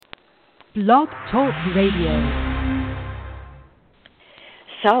Blog Talk Radio.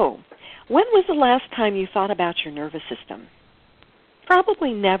 So, when was the last time you thought about your nervous system?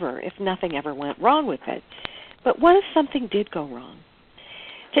 Probably never, if nothing ever went wrong with it. But what if something did go wrong?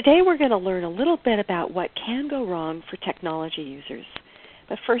 Today we're going to learn a little bit about what can go wrong for technology users.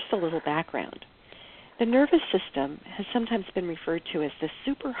 But first, a little background. The nervous system has sometimes been referred to as the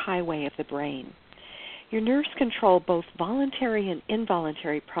superhighway of the brain. Your nerves control both voluntary and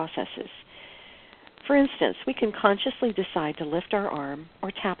involuntary processes. For instance, we can consciously decide to lift our arm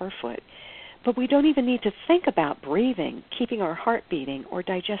or tap our foot, but we don't even need to think about breathing, keeping our heart beating, or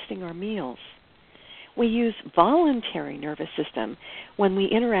digesting our meals. We use voluntary nervous system when we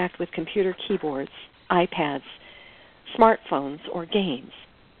interact with computer keyboards, iPads, smartphones, or games.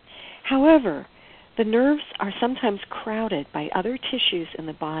 However, the nerves are sometimes crowded by other tissues in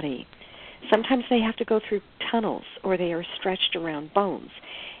the body. Sometimes they have to go through tunnels or they are stretched around bones.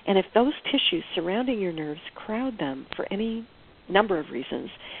 And if those tissues surrounding your nerves crowd them for any number of reasons,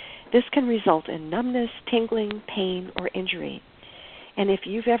 this can result in numbness, tingling, pain, or injury. And if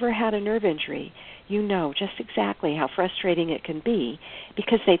you've ever had a nerve injury, you know just exactly how frustrating it can be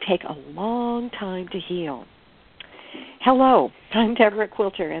because they take a long time to heal. Hello, I'm Deborah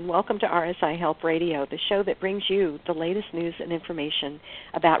Quilter, and welcome to RSI Help Radio, the show that brings you the latest news and information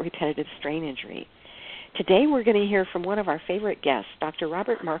about repetitive strain injury. Today we're going to hear from one of our favorite guests, Dr.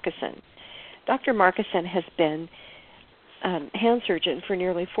 Robert Markison. Dr. Markison has been a hand surgeon for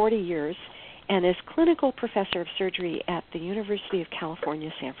nearly 40 years and is clinical professor of surgery at the University of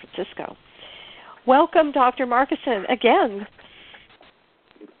California, San Francisco. Welcome, Dr. Markison, again.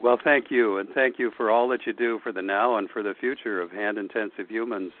 Well, thank you, and thank you for all that you do for the now and for the future of hand-intensive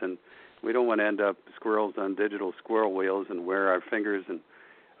humans. And we don't want to end up squirrels on digital squirrel wheels and wear our fingers and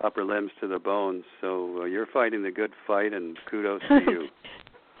upper limbs to the bones. So you're fighting the good fight, and kudos to you.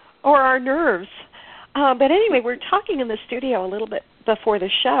 Or our nerves. But anyway, we're talking in the studio a little bit before the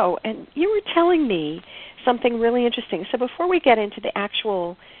show, and you were telling me something really interesting. So before we get into the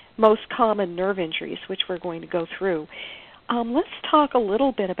actual most common nerve injuries, which we're going to go through, let's talk a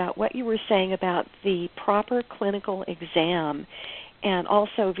little bit about what you were saying about the proper clinical exam and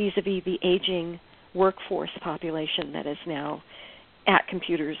also vis-a-vis the aging workforce population that is now at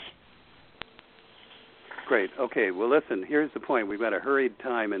computers. Great. Okay. Well, listen, here's the point. We've got a hurried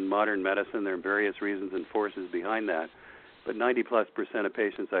time in modern medicine. There are various reasons and forces behind that. But 90+% of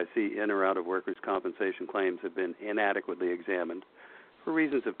patients I see in or out of workers' compensation claims have been inadequately examined for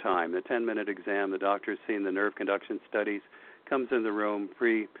reasons of time. The 10-minute exam, the doctor's seen the nerve conduction studies, comes in the room,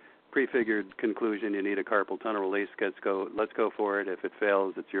 prefigured conclusion, you need a carpal tunnel release, let's go for it. If it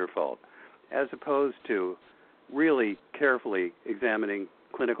fails, it's your fault. As opposed to really carefully examining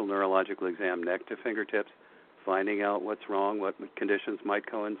clinical neurological exam neck to fingertips, finding out what's wrong, what conditions might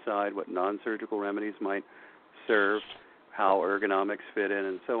coincide, what non-surgical remedies might serve, how ergonomics fit in,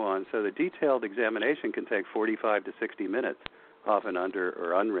 and so on. So the detailed examination can take 45 to 60 minutes, often under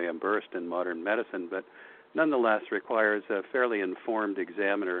or unreimbursed in modern medicine, but nonetheless requires a fairly informed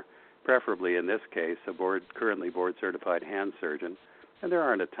examiner, preferably in this case a currently board-certified hand surgeon. And there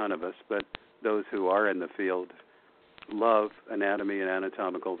aren't a ton of us, but those who are in the field love anatomy and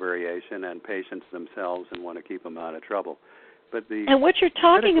anatomical variation and patients themselves and want to keep them out of trouble. And what you're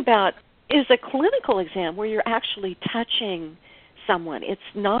talking about is a clinical exam where you're actually touching someone. It's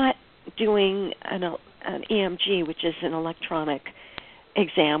not doing an EMG, which is an electronic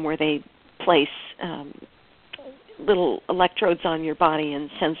exam where they place little electrodes on your body and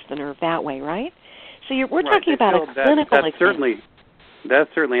sense the nerve that way, right? So we're talking about a clinical exam. That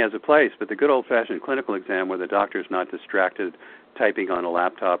certainly has a place, but the good old-fashioned clinical exam where the doctor's not distracted typing on a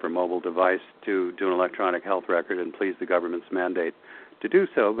laptop or mobile device to do an electronic health record and please the government's mandate to do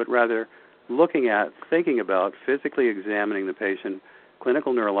so, but rather thinking about physically examining the patient,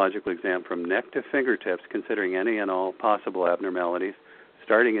 clinical neurological exam from neck to fingertips, considering any and all possible abnormalities,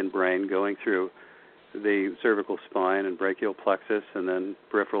 starting in brain, going through the cervical spine and brachial plexus and then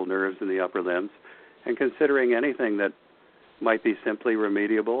peripheral nerves in the upper limbs, and considering anything that might be simply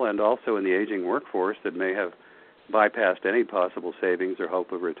remediable, and also in the aging workforce that may have bypassed any possible savings or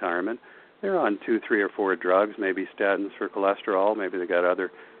hope of retirement. They're on 2, 3, or 4 drugs, maybe statins for cholesterol, maybe they got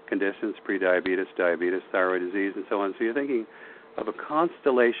other conditions, prediabetes, diabetes, thyroid disease, and so on. So you're thinking of a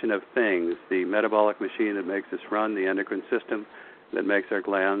constellation of things, the metabolic machine that makes us run, the endocrine system that makes our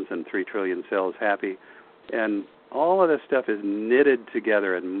glands and 3 trillion cells happy, and all of this stuff is knitted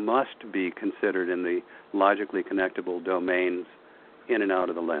together and must be considered in the logically connectable domains in and out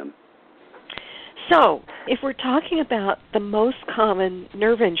of the limb. So, if we're talking about the most common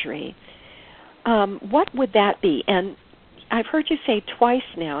nerve injury, what would that be? And I've heard you say twice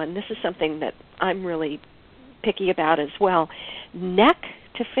now, and this is something that I'm really picky about as well, neck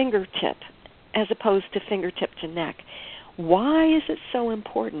to fingertip as opposed to fingertip to neck. Why is it so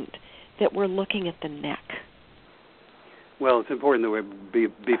important that we're looking at the neck? Well, it's important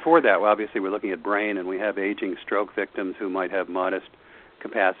that before that, obviously we're looking at brain, and we have aging stroke victims who might have modest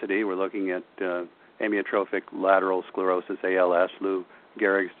capacity. We're looking at amyotrophic lateral sclerosis, ALS, Lou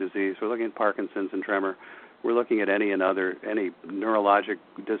Gehrig's disease. We're looking at Parkinson's and tremor. We're looking at any neurologic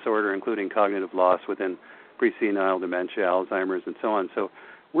disorder, including cognitive loss within presenile dementia, Alzheimer's, and so on. So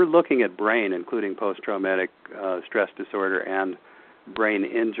we're looking at brain, including post-traumatic stress disorder and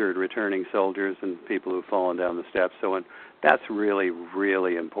brain-injured returning soldiers and people who've fallen down the steps. So on. That's really,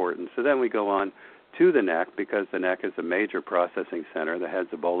 really important. So then we go on to the neck, because the neck is a major processing center. The head's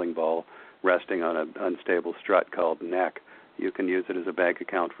a bowling ball resting on an unstable strut called neck. You can use it as a bank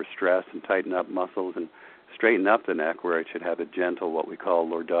account for stress and tighten up muscles and straighten up the neck where it should have a gentle, what we call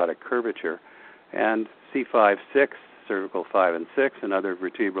lordotic curvature. And C5, 6, cervical 5 and 6, and other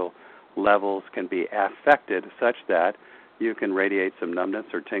vertebral levels can be affected such that you can radiate some numbness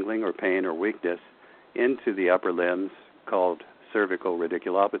or tingling or pain or weakness into the upper limbs, called cervical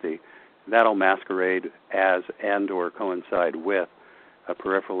radiculopathy. That'll masquerade as and or coincide with a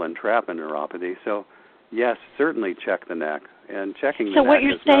peripheral entrapment neuropathy. So, yes, certainly check the neck. And checking the neck. So what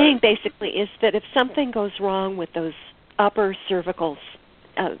you're saying basically is that if something goes wrong with those upper cervicals,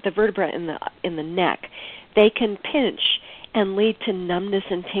 the vertebra in the neck, they can pinch and lead to numbness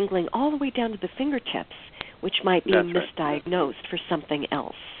and tingling all the way down to the fingertips, which might be misdiagnosed for something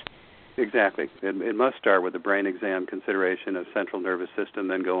else. Exactly. It must start with a brain exam, consideration of central nervous system,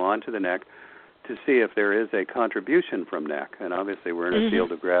 then go on to the neck to see if there is a contribution from neck. And obviously we're in a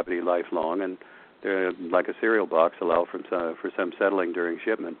field of gravity lifelong, and they're like a cereal box, allow for some settling during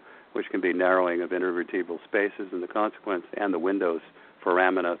shipment, which can be narrowing of intervertebral spaces and the consequence, and the windows,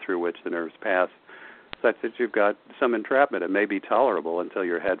 foramina, through which the nerves pass, such that you've got some entrapment. It may be tolerable until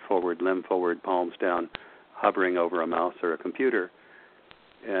you're head forward, limb forward, palms down, hovering over a mouse or a computer,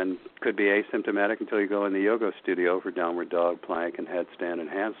 and could be asymptomatic until you go in the yoga studio for downward dog, plank, and headstand and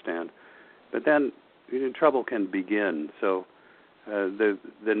handstand. But then trouble can begin. So the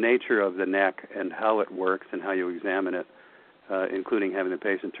nature of the neck and how it works and how you examine it, including having the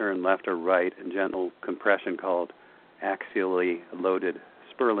patient turn left or right, and gentle compression called axially loaded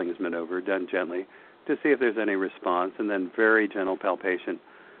Sperling's maneuver, done gently, to see if there's any response, and then very gentle palpation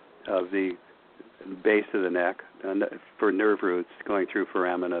of the base of the neck for nerve roots going through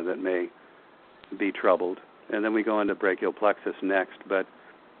foramina that may be troubled. And then we go into brachial plexus next, but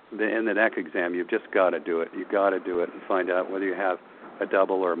in the neck exam, you've just got to do it. You've got to do it and find out whether you have a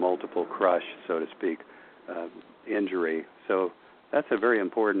double or multiple crush, so to speak, injury. So that's a very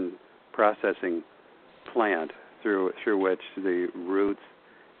important processing plant through which the roots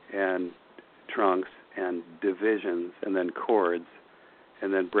and trunks and divisions and then cords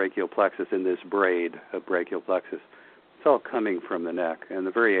and then brachial plexus in this braid of brachial plexus. It's all coming from the neck, and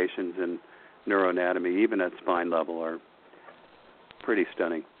the variations in neuroanatomy, even at spine level, are pretty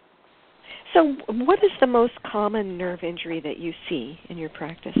stunning. So what is the most common nerve injury that you see in your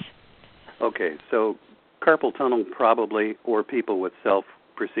practice? Okay, so carpal tunnel probably, or people with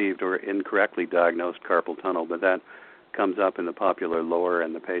self-perceived or incorrectly diagnosed carpal tunnel, but that comes up in the popular lore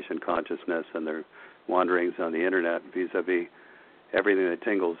and the patient consciousness and their wanderings on the internet vis-a-vis everything that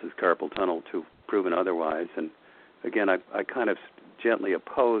tingles is carpal tunnel to proven otherwise. And again, I kind of gently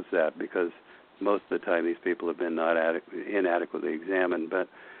oppose that, because most of the time these people have been not inadequately examined. But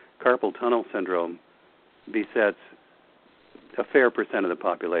carpal tunnel syndrome besets a fair percent of the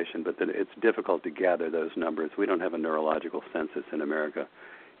population, but it's difficult to gather those numbers. We don't have a neurological census in America.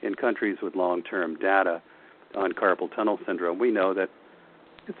 In countries with long-term data on carpal tunnel syndrome, we know that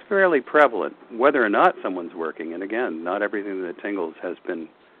it's fairly prevalent, whether or not someone's working. And again, not everything that tingles has been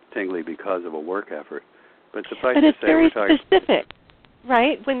tingly because of a work effort. But suffice to say, it's very specific,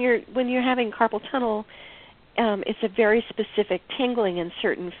 right? When you're having carpal tunnel, it's a very specific tingling in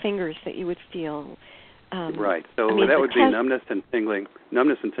certain fingers that you would feel. Right. So that would be numbness and tingling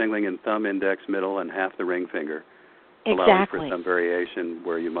in thumb, index, middle, and half the ring finger, allowing for some variation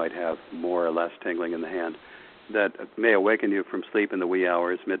where you might have more or less tingling in the hand. That may awaken you from sleep in the wee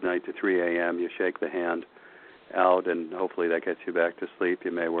hours, midnight to 3 a.m. You shake the hand out, and hopefully that gets you back to sleep.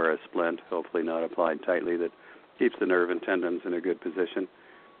 You may wear a splint, hopefully not applied tightly, that keeps the nerve and tendons in a good position.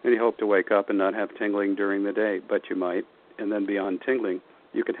 And you hope to wake up and not have tingling during the day, but you might. And then beyond tingling,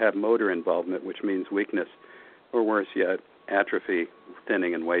 you could have motor involvement, which means weakness, or worse yet, atrophy,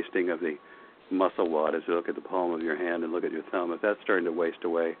 thinning and wasting of the muscle wad as you look at the palm of your hand and look at your thumb. If that's starting to waste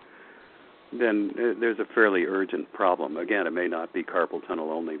away, then there's a fairly urgent problem. Again, it may not be carpal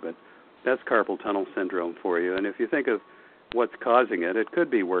tunnel only, but that's carpal tunnel syndrome for you. And if you think of what's causing it, it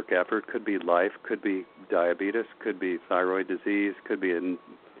could be work effort, could be life, could be diabetes, could be thyroid disease, could be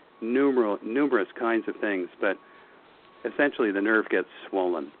numerous kinds of things. But essentially, the nerve gets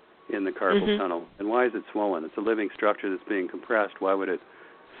swollen in the carpal tunnel. And why is it swollen? It's a living structure that's being compressed. Why would it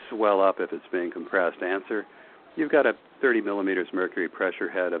swell up if it's being compressed? Answer: you've got a 30 millimeters mercury pressure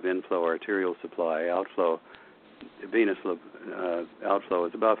head of inflow arterial supply. Outflow, venous outflow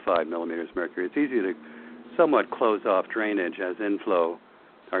is about 5 millimeters mercury. It's easy to somewhat close off drainage as inflow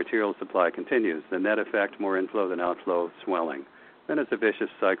arterial supply continues. The net effect: more inflow than outflow, swelling. Then it's a vicious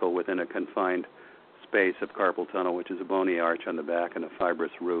cycle within a confined space of carpal tunnel, which is a bony arch on the back and a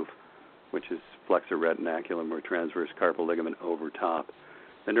fibrous roof, which is flexor retinaculum or transverse carpal ligament over top.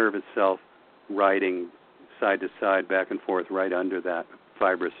 The nerve itself riding side to side, back and forth, right under that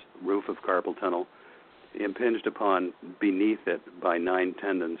fibrous roof of carpal tunnel, impinged upon beneath it by 9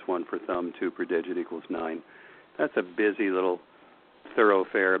 tendons, 1 per thumb, 2 per digit equals 9. That's a busy little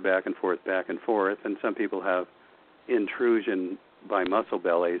thoroughfare, back and forth, and some people have intrusion by muscle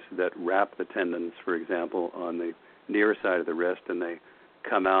bellies that wrap the tendons, for example, on the near side of the wrist, and they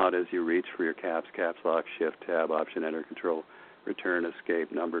come out as you reach for your caps lock, shift, tab, option, enter, control, return,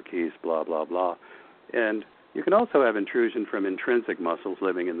 escape, number keys, blah, blah, blah. And you can also have intrusion from intrinsic muscles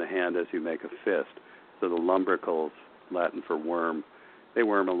living in the hand as you make a fist. So the lumbricals, Latin for worm, they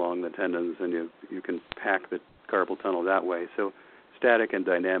worm along the tendons, and you can pack the carpal tunnel that way. So static and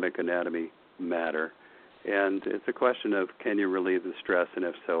dynamic anatomy matter. And it's a question of, can you relieve the stress, and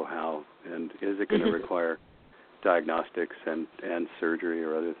if so, how? And is it going to require diagnostics and surgery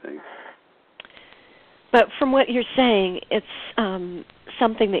or other things? But from what you're saying, it's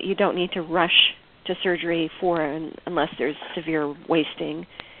something that you don't need to rush to surgery for unless there's severe wasting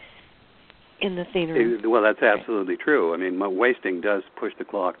in the theater. Well, that's absolutely true. I mean, wasting does push the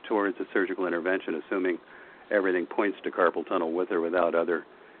clock towards a surgical intervention, assuming everything points to carpal tunnel with or without other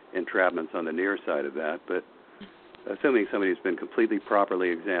entrapments on the near side of that. But assuming somebody's been completely properly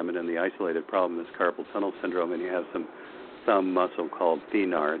examined and the isolated problem is carpal tunnel syndrome, and you have some thumb muscle called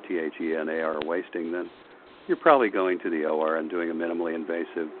thenar, T-H-E-N-A-R, wasting, then you're probably going to the OR and doing a minimally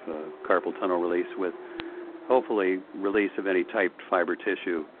invasive carpal tunnel release with hopefully release of any typed fiber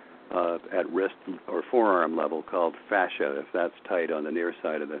tissue at wrist or forearm level called fascia. If that's tight on the near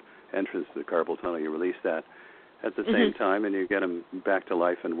side of the entrance to the carpal tunnel, you release that at the same time, and you get them back to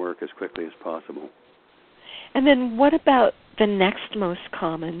life and work as quickly as possible. And then what about the next most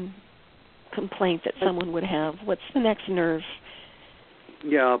common complaint that someone would have? What's the next nerve?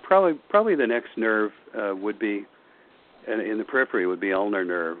 Yeah, probably the next nerve would be, in the periphery, would be ulnar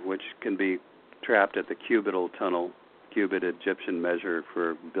nerve, which can be trapped at the cubital tunnel, cubit Egyptian measure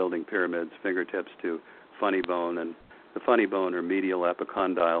for building pyramids, fingertips to funny bone, and the funny bone or medial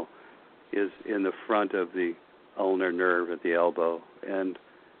epicondyle is in the front of the ulnar nerve at the elbow, and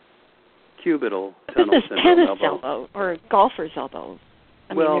cubital tunnel this syndrome tennis elbow or golfer's elbow.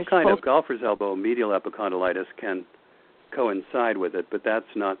 Kind of. Golfer's elbow, medial epicondylitis can coincide with it, but that's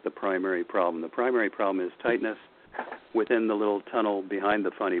not the primary problem. The primary problem is tightness within the little tunnel behind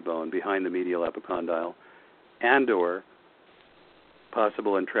the funny bone, behind the medial epicondyle, and/or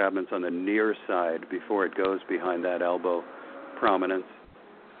possible entrapments on the near side before it goes behind that elbow prominence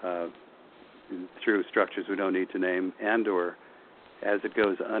through structures we don't need to name, and/or as it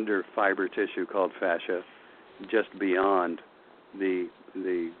goes under fiber tissue called fascia, just beyond the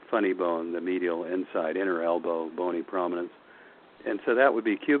funny bone, the medial inside, inner elbow, bony prominence. And so that would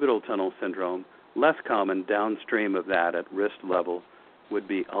be cubital tunnel syndrome. Less common downstream of that at wrist level would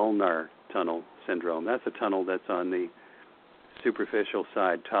be ulnar tunnel syndrome. That's a tunnel that's on the superficial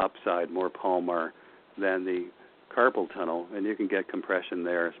side, top side, more palmar than the carpal tunnel, and you can get compression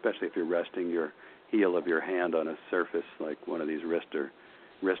there, especially if you're resting your heel of your hand on a surface like one of these wrist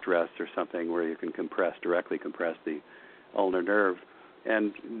rests or something where you can directly compress the ulnar nerve.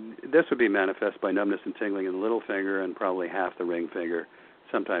 And this would be manifest by numbness and tingling in the little finger and probably half the ring finger,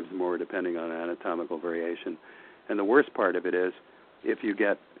 sometimes more depending on anatomical variation. And the worst part of it is if you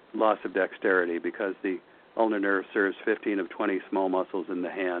get loss of dexterity, because the ulnar nerve serves 15 of 20 small muscles in the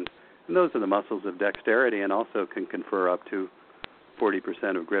hand, and those are the muscles of dexterity and also can confer up to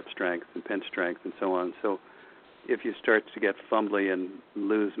 40% of grip strength and pinch strength and so on. So if you start to get fumbly and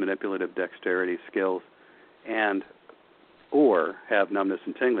lose manipulative dexterity skills or have numbness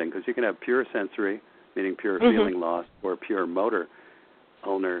and tingling, because you can have pure sensory, meaning pure feeling loss, or pure motor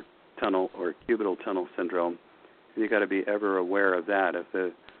ulnar tunnel or cubital tunnel syndrome. And you've got to be ever aware of that. If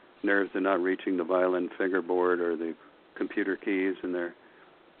the nerves are not reaching the violin fingerboard or the computer keys and they're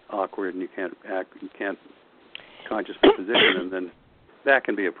awkward and you can't consciously position them, then that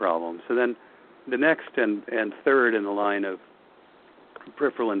can be a problem. So then the next and third in the line of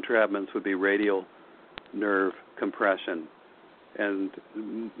peripheral entrapments would be radial nerve compression. And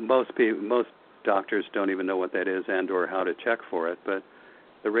most doctors don't even know what that is and or how to check for it, but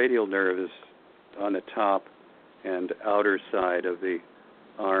the radial nerve is on the top and outer side of the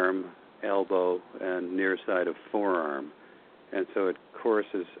arm, elbow, and near side of forearm. And so it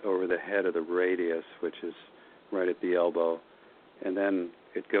courses over the head of the radius, which is right at the elbow, and then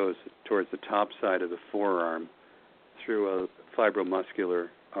it goes towards the top side of the forearm through a fibromuscular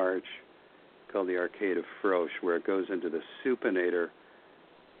arch called the arcade of Frosch, where it goes into the supinator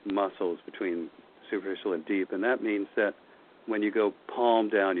muscles between superficial and deep. And that means that when you go palm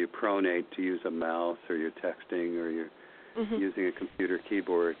down, you pronate to use a mouse, or you're texting, or you're using a computer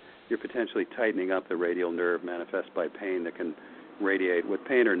keyboard, you're potentially tightening up the radial nerve manifest by pain that can radiate with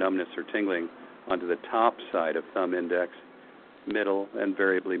pain or numbness or tingling onto the top side of thumb, index, middle, and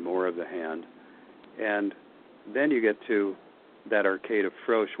variably more of the hand. And then you get to that arcade of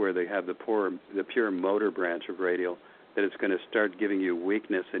Frosch where they have the pure motor branch of radial that is going to start giving you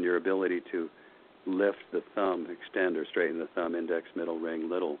weakness in your ability to lift the thumb, extend or straighten the thumb, index, middle, ring,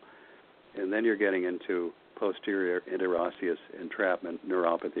 little. And then you're getting into posterior interosseous entrapment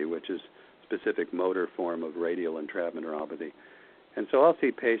neuropathy, which is a specific motor form of radial entrapment neuropathy. And so I'll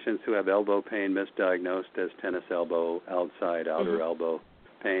see patients who have elbow pain misdiagnosed as tennis elbow, outside, outer elbow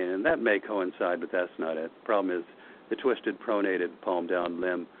pain, and that may coincide, but that's not it. The problem is the twisted pronated palm down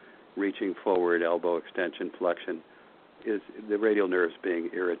limb reaching forward, elbow extension, flexion, is the radial nerves being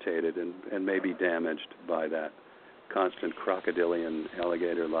irritated and may be damaged by that constant crocodilian,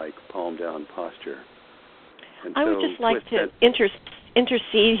 alligator-like palm down posture. And I would just like to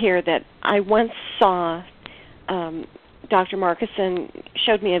intercede here that I once saw Dr. Markison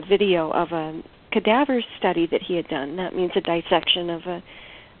showed me a video of a cadaver study that he had done. That means a dissection of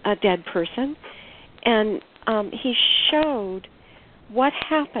a dead person. And he showed what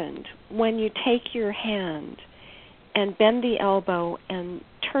happened when you take your hand and bend the elbow and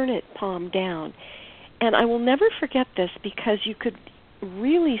turn it palm down. And I will never forget this because you could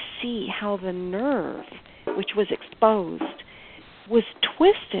really see how the nerve, which was exposed, was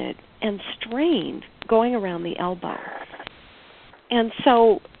twisted and strained going around the elbow. And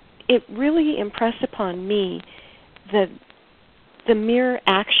so it really impressed upon me that the mere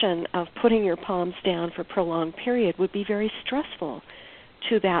action of putting your palms down for a prolonged period would be very stressful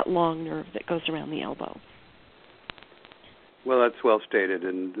to that long nerve that goes around the elbow. Well, that's well stated,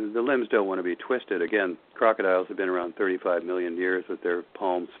 and the limbs don't want to be twisted. Again, crocodiles have been around 35 million years with their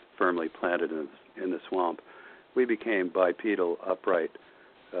palms firmly planted in the swamp. We became bipedal, upright,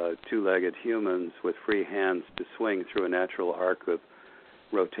 two-legged humans with free hands to swing through a natural arc of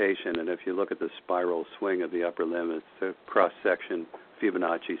rotation. And if you look at the spiral swing of the upper limb, it's a cross-section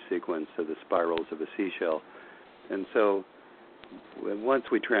Fibonacci sequence of the spirals of a seashell. And so once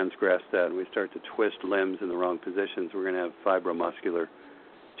we transgress that and we start to twist limbs in the wrong positions, we're going to have fibromuscular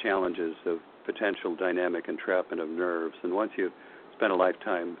challenges of potential dynamic entrapment of nerves. And once you've spent a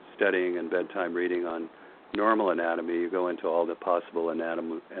lifetime studying and bedtime reading on normal anatomy, you go into all the possible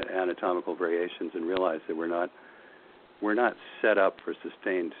anatomical variations and realize that we're not set up for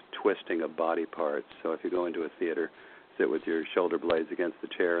sustained twisting of body parts. So if you go into a theater, sit with your shoulder blades against the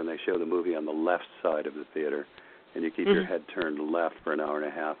chair, and they show the movie on the left side of the theater, and you keep your head turned left for an hour and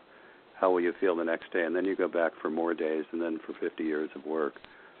a half, how will you feel the next day? And then you go back for more days and then for 50 years of work.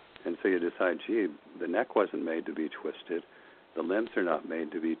 And so you decide, gee, the neck wasn't made to be twisted. The limbs are not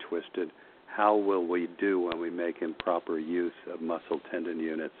made to be twisted. How will we do when we make improper use of muscle tendon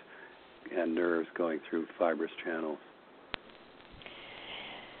units and nerves going through fibrous channels?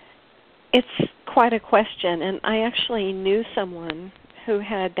 It's quite a question, and I actually knew someone who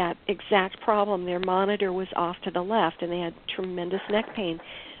had that exact problem. Their monitor was off to the left, and they had tremendous neck pain.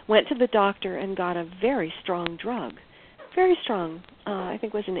 Went to the doctor and got a very strong drug, very strong, I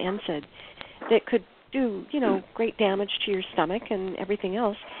think it was an NSAID, that could do, great damage to your stomach and everything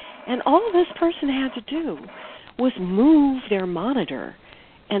else. And all this person had to do was move their monitor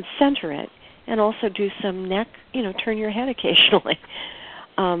and center it, and also do some neck, turn your head occasionally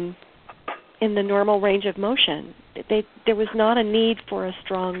in the normal range of motion. There was not a need for a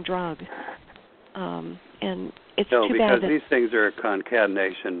strong drug. And it's too bad because these things are a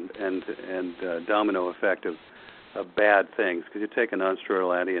concatenation and domino effect of bad things. Because you take a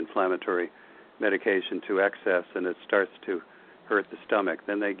nonsteroidal anti-inflammatory medication to excess and it starts to hurt the stomach.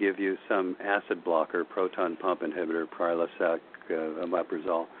 Then they give you some acid blocker, proton pump inhibitor, Prilosec,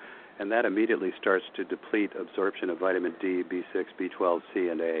 omeprazole, and that immediately starts to deplete absorption of vitamin D, B6, B12, C,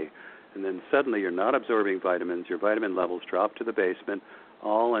 and A. And then suddenly you're not absorbing vitamins, your vitamin levels drop to the basement,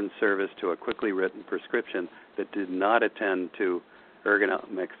 all in service to a quickly written prescription that did not attend to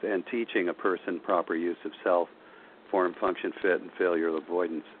ergonomics and teaching a person proper use of self, form, function, fit, and failure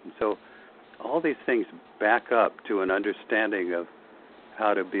avoidance. And so all these things back up to an understanding of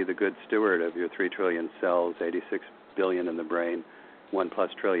how to be the good steward of your 3 trillion cells, 86 billion in the brain, 1+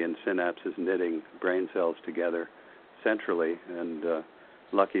 trillion synapses knitting brain cells together centrally, and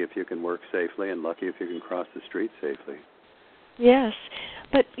lucky if you can work safely and lucky if you can cross the street safely. Yes,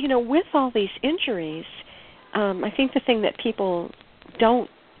 but, with all these injuries, I think the thing that people don't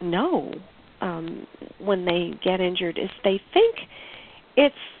know when they get injured is they think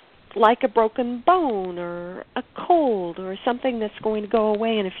it's like a broken bone or a cold or something that's going to go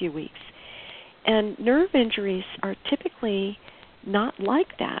away in a few weeks. And nerve injuries are typically not like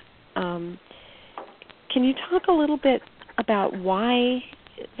that. Can you talk a little bit about why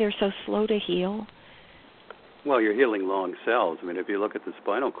they're so slow to heal? Well, you're healing long cells. I mean, if you look at the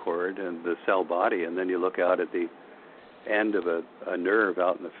spinal cord and the cell body, and then you look out at the end of a nerve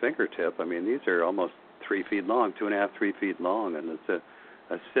out in the fingertip, I mean, these are almost 3 feet long, 2.5, 3 feet long, and it's a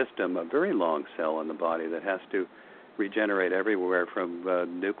system, a very long cell in the body that has to regenerate everywhere from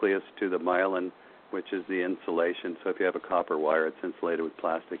nucleus to the myelin, which is the insulation. So if you have a copper wire, it's insulated with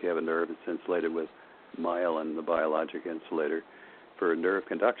plastic. You have a nerve, it's insulated with myelin, the biologic insulator, for nerve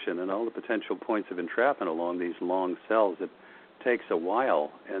conduction, and all the potential points of entrapment along these long cells. It takes a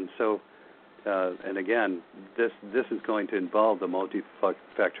while. And so, and again, this is going to involve the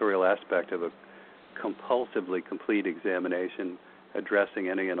multifactorial aspect of a compulsively complete examination, addressing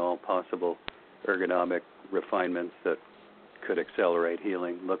any and all possible ergonomic refinements that could accelerate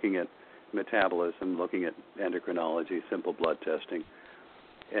healing, looking at metabolism, looking at endocrinology, simple blood testing,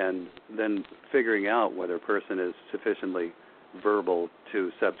 and then figuring out whether a person is sufficiently verbal to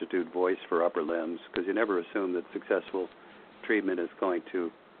substitute voice for upper limbs, because you never assume that successful treatment is going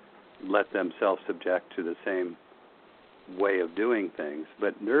to let them self-subject to the same way of doing things.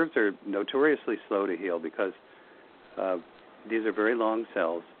 But nerves are notoriously slow to heal because these are very long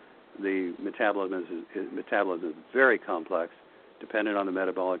cells. The metabolism is very complex, dependent on the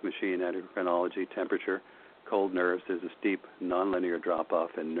metabolic machine, endocrinology, temperature. Cold nerves, there's a steep nonlinear drop-off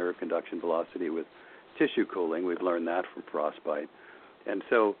in nerve conduction velocity with tissue cooling. We've learned that from frostbite. And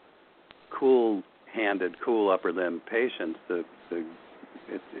so cool-handed, cool upper limb patients,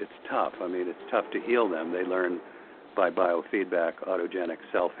 it's tough. I mean, it's tough to heal them. They learn by biofeedback, autogenic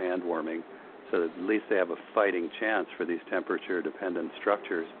self-hand warming, so that at least they have a fighting chance for these temperature-dependent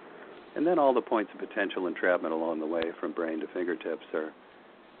structures. And then all the points of potential entrapment along the way from brain to fingertips are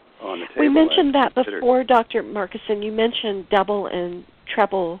on the table. We mentioned that before, Dr. Markison. You mentioned double and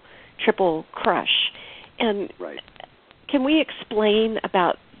triple crush. And right. Can we explain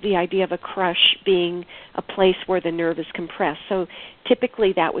about the idea of a crush being a place where the nerve is compressed? So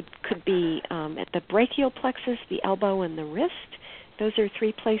typically that could be at the brachial plexus, the elbow, and the wrist. Those are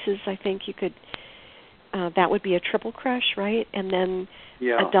 3 places I think you could, that would be a triple crush, right? And then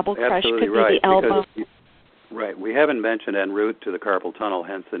a double crush could be the elbow. Right. We haven't mentioned en route to the carpal tunnel,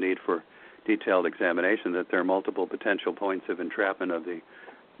 hence the need for detailed examination, that there are multiple potential points of entrapment of the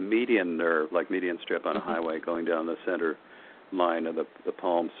median nerve, like median strip on a highway going down the center line of the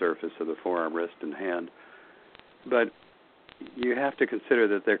palm surface of the forearm, wrist, and hand. But you have to consider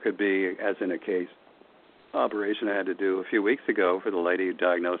that there could be, as in a case operation I had to do a few weeks ago for the lady who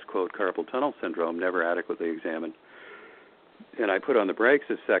diagnosed, quote, carpal tunnel syndrome, never adequately examined. And I put on the brakes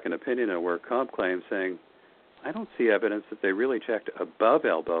a second opinion and a work comp claim saying, I don't see evidence that they really checked above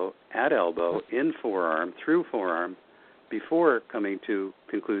elbow, at elbow, in forearm, through forearm, before coming to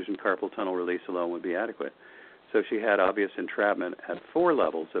conclusion carpal tunnel release alone would be adequate. So she had obvious entrapment at 4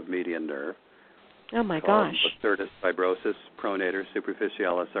 levels of median nerve. Oh, my gosh. Lacertus fibrosis, pronator,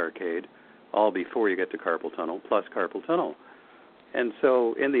 superficialis arcade, all before you get to carpal tunnel, plus carpal tunnel. And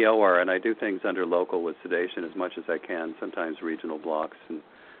so in the OR, and I do things under local with sedation as much as I can, sometimes regional blocks, and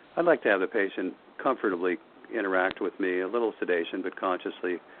I'd like to have the patient comfortably interact with me, a little sedation, but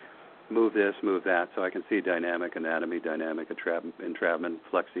consciously move this, move that, so I can see dynamic anatomy, dynamic entrapment,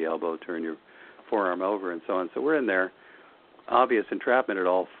 flex the elbow, turn your forearm over, and so on. So we're in there. Obvious entrapment at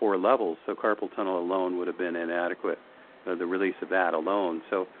all 4 levels, so carpal tunnel alone would have been inadequate, the release of that alone.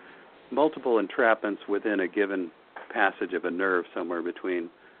 So multiple entrapments within a given passage of a nerve somewhere between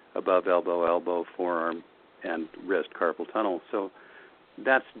above elbow, forearm, and wrist carpal tunnel. So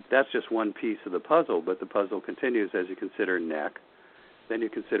that's just one piece of the puzzle, but the puzzle continues as you consider neck. Then you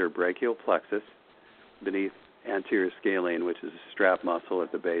consider brachial plexus beneath anterior scalene, which is a strap muscle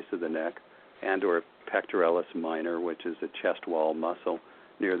at the base of the neck, and or pectoralis minor, which is a chest wall muscle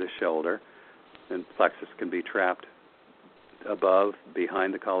near the shoulder. And plexus can be trapped above,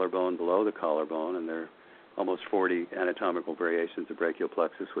 behind the collarbone, below the collarbone, and there are almost 40 anatomical variations of brachial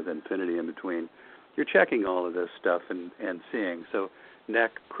plexus with infinity in between. You're checking all of this stuff and seeing. So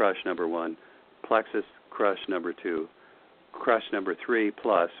neck, crush number 1, plexus, crush number 2, crush number 3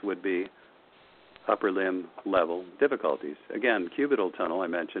 plus would be upper limb level difficulties. Again, cubital tunnel, I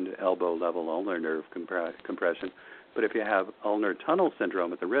mentioned, elbow level ulnar nerve compression. But if you have ulnar tunnel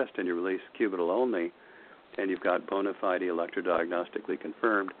syndrome at the wrist and you release cubital only, and you've got bona fide electrodiagnostically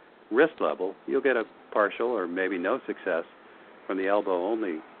confirmed wrist level, you'll get a partial or maybe no success from the elbow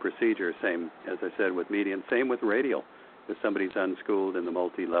only procedure. Same, as I said, with median. Same with radial. If somebody's unschooled in the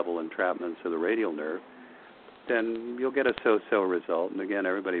multi-level entrapments of the radial nerve, then you'll get a so-so result. And again,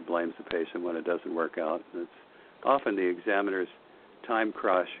 everybody blames the patient when it doesn't work out. It's often the examiner's time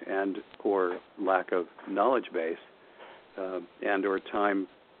crush and or lack of knowledge base and or time,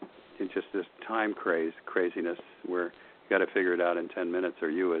 just this time craziness where you got to figure it out in 10 minutes, or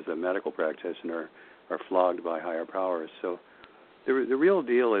you as a medical practitioner are flogged by higher powers. So the real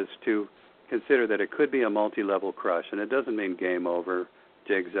deal is to consider that it could be a multi-level crush, and it doesn't mean game over,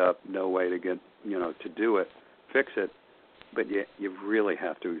 jigs up, no way to get, to do it, fix it, but you really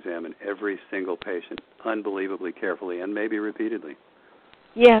have to examine every single patient unbelievably carefully and maybe repeatedly.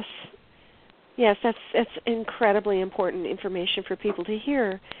 Yes, that's incredibly important information for people to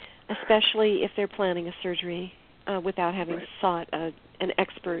hear, especially if they're planning a surgery without having sought an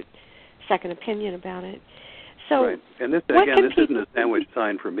expert second opinion about it. So, right. And this isn't a sandwich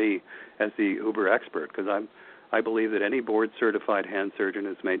sign for me as the uber expert, because I believe that any board-certified hand surgeon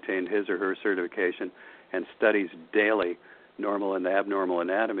who's maintained his or her certification and studies daily normal and abnormal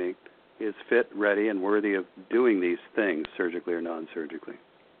anatomy is fit, ready, and worthy of doing these things, surgically or non-surgically.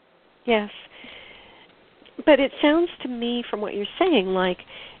 Yes. But it sounds to me from what you're saying like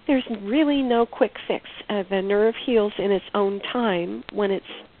there's really no quick fix. The nerve heals in its own time when it's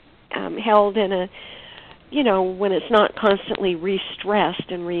held in a, when it's not constantly re-stressed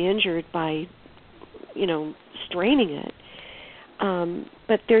and re-injured by, straining it.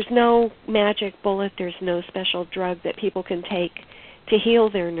 But there's no magic bullet. There's no special drug that people can take to heal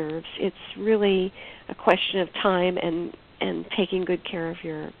their nerves. It's really a question of time and taking good care of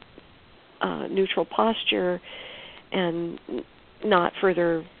your neutral posture and not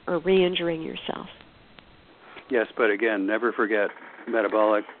further or re-injuring yourself. Yes, but again, never forget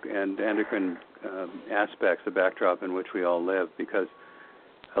metabolic and endocrine aspects, the backdrop in which we all live, because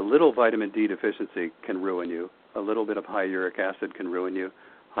a little vitamin D deficiency can ruin you. A little bit of high uric acid can ruin you.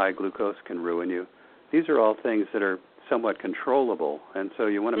 High glucose can ruin you. These are all things that are somewhat controllable, and so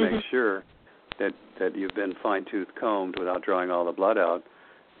you want to make sure that you've been fine-tooth combed without drawing all the blood out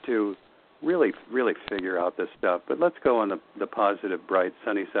to really figure out this stuff. But let's go on the positive, bright,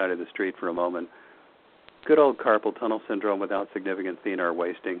 sunny side of the street for a moment. Good old carpal tunnel syndrome without significant thenar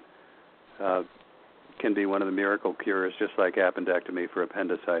wasting can be one of the miracle cures, just like appendectomy for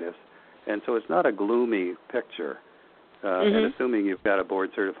appendicitis. And so it's not a gloomy picture. And assuming you've got a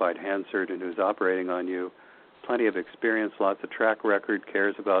board-certified hand surgeon who's operating on you, plenty of experience, lots of track record,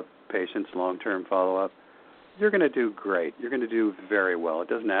 cares about patients' long-term follow-up, you're going to do great. You're going to do very well. It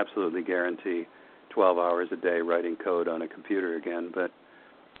doesn't absolutely guarantee 12 hours a day writing code on a computer again, but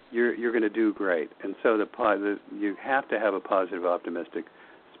you're going to do great. And so you have to have a positive, optimistic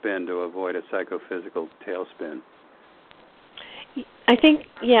spin to avoid a psychophysical tailspin. I think,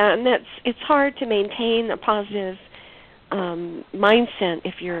 and it's hard to maintain a positive mindset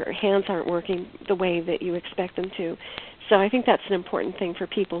if your hands aren't working the way that you expect them to. So I think that's an important thing for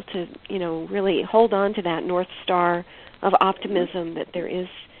people to, really hold on to that North Star of optimism that there is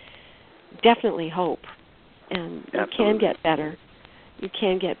definitely hope, and you can get better. You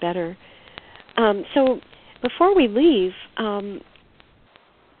can get better. So before we leave,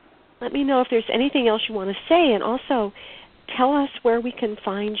 let me know if there's anything else you want to say, and also tell us where we can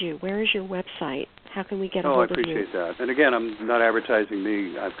find you. Where is your website? How can we get a hold of you? I appreciate that. And again, I'm not advertising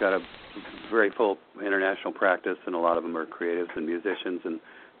me. I've got a very full international practice, and a lot of them are creatives and musicians, and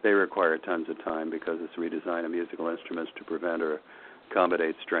they require tons of time because it's redesign of musical instruments to prevent or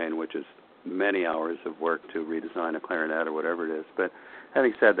accommodate strain, which is many hours of work to redesign a clarinet or whatever it is. But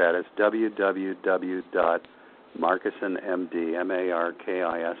having said that, it's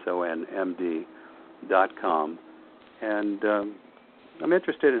www.markisonmd.com. And I'm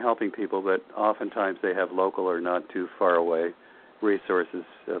interested in helping people, but oftentimes they have local or not too far away resources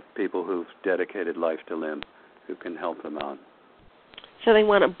of people who've dedicated life to limb who can help them out. So they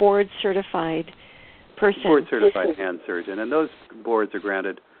want a board-certified board-certified hand surgeon. And those boards are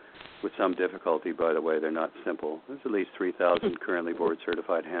granted with some difficulty, by the way. They're not simple. There's at least 3,000 currently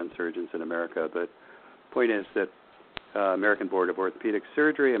board-certified hand surgeons in America. But the point is that American Board of Orthopedic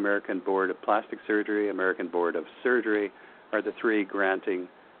Surgery, American Board of Plastic Surgery, American Board of Surgery are the three granting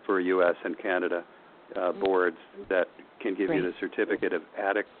for U.S. and Canada boards that can give you the Certificate of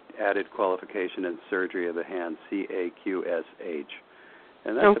Added Qualification in Surgery of the Hand, CAQSH.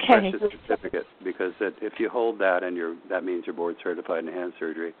 And that's a precious certificate, because if you hold that and that means you're board certified in hand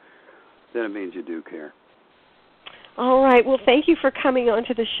surgery, then it means you do care. All right. Well, thank you for coming on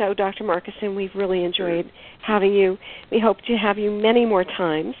to the show, Dr. Markison. We've really enjoyed having you. We hope to have you many more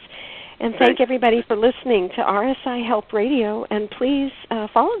times. And thank everybody for listening to RSI Help Radio. And please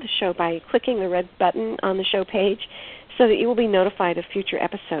follow the show by clicking the red button on the show page so that you will be notified of future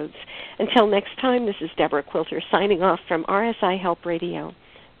episodes. Until next time, this is Deborah Quilter signing off from RSI Help Radio.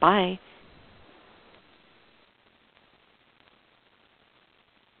 Bye.